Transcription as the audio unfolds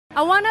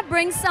I want to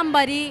bring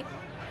somebody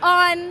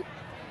on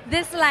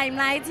this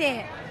limelight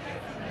here.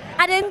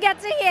 I didn't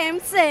get to hear him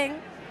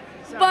sing,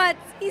 but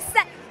he's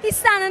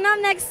standing up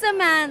next to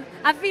me, and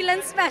I'm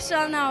feeling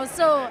special now.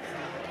 So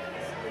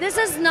this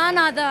is none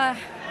other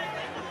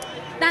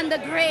than the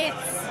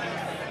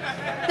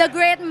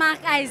great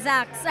Marc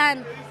Isaacs.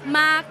 And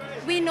Marc,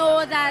 we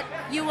know that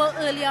you were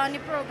earlier on the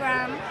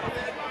program,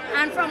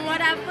 and from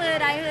what I've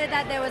heard, I heard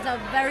that there was a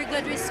very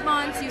good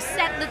response. You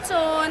set the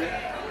tone,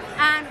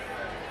 and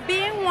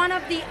being one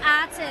of the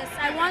artists,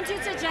 I want you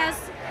to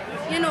just,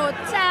 you know,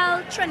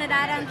 tell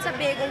Trinidad and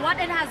Tobago what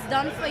it has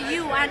done for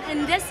you. And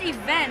in this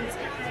event,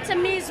 to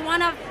me, is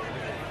one of,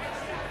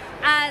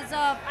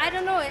 I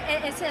don't know,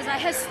 it is a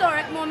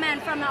historic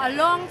moment from a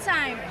long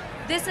time.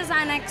 This is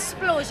an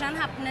explosion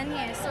happening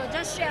here, so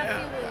just share a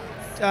few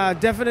words.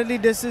 Definitely,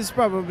 this is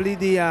probably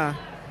the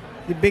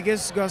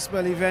biggest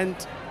gospel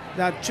event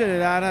that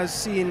Trinidad has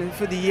seen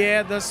for the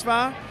year thus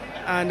far,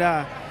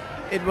 and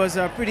it was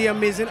a pretty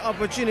amazing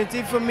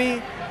opportunity for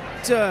me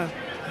to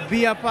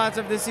be a part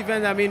of this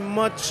event. I mean,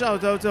 much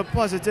shout out to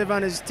Positive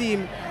and his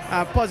team.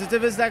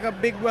 Positive is like a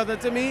big brother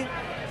to me,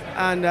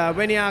 and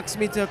when he asked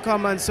me to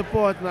come and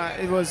support,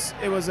 it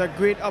was a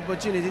great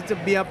opportunity to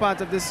be a part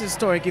of this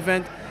historic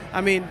event. I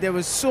mean, there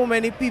was so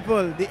many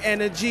people. The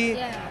energy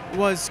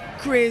was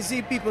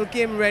crazy. People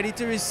came ready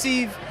to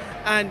receive,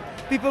 and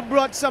people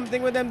brought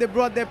something with them. They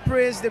brought their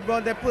praise, they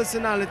brought their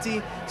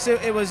personality. So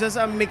it was just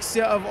a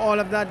mixture of all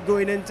of that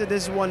going into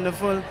this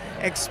wonderful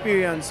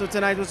experience. So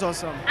tonight was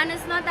awesome. And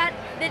it's not that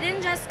they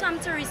didn't just come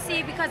to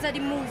receive because of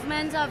the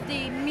movement of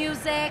the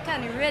music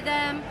and the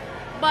rhythm,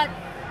 but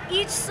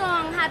each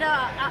song had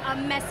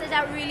a message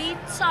that really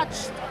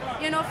touched,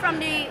 you know, from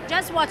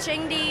just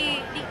watching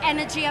the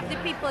energy of the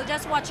people,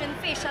 just watching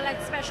facial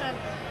expression.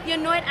 You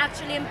know, it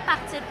actually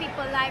impacted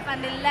people's life,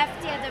 and they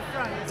left here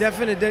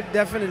different.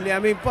 Definitely. I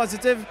mean,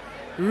 Positive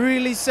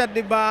really set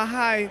the bar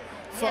high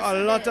for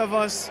a lot of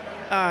us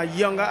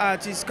younger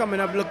artists coming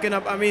up, looking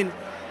up. I mean,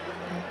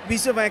 we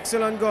serve an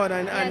excellent God,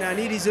 and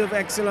He deserves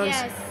excellence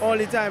all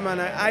the time.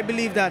 And I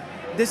believe that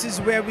this is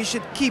where we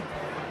should keep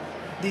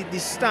the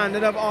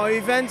standard of our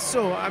events.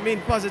 So, I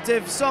mean,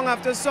 Positive, song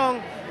after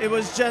song, it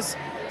was just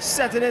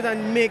setting it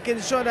and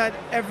making sure that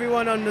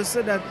everyone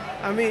understood that,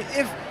 I mean,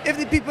 if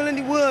the people in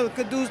the world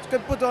could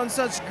put on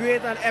such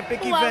great and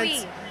epic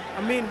events,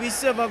 I mean, we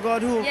serve a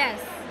God who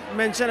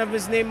mentioned of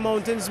His name,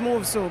 mountains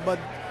move. So, but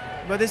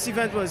this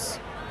event was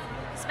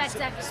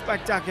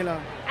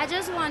spectacular. I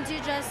just want you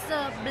just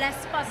to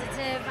bless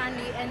Positive and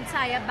the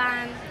entire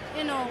band,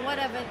 you know,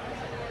 whatever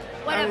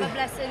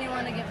blessing you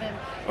want to give him.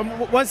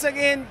 Once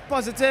again,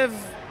 Positive,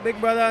 big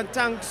brother,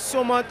 thanks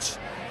so much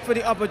for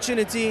the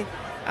opportunity.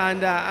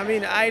 And I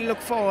mean, I look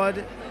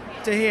forward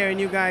to hearing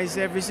you guys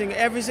every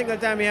single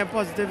time you have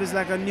Positive is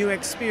like a new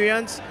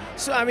experience.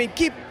 So I mean,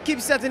 keep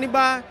setting the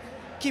bar,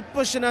 keep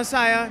pushing us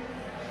higher,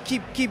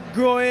 keep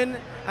growing.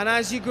 And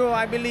as you grow,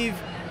 I believe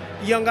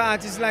younger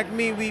artists like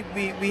me,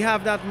 we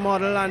have that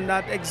model and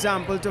that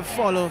example to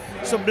follow.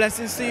 So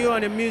blessings to you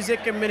on the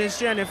music and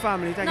ministry and your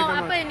family. Thank you very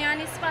much. No, I'm putting you on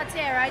the spot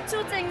here, right?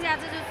 Two things you have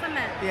to do for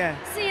me. Yeah.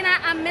 See, now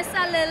I miss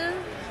a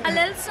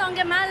little song,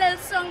 give me a little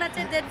song that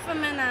you did for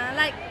me now.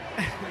 Like,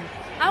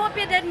 I hope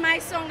you did my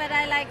song that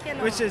I like, you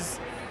know. Which is?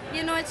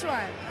 You know which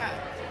one?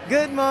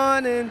 Good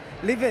morning,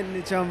 living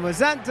the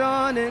chumbers and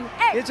dawning.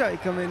 Hey. You try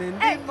coming in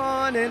the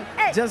morning.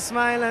 Hey. Just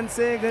smile and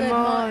say good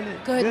morning.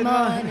 Good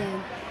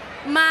morning.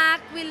 Marc,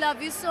 we love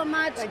you so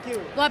much. Thank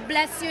you. God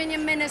bless you in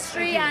your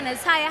ministry and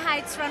as higher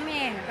heights from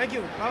here. Thank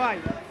you. Bye-bye.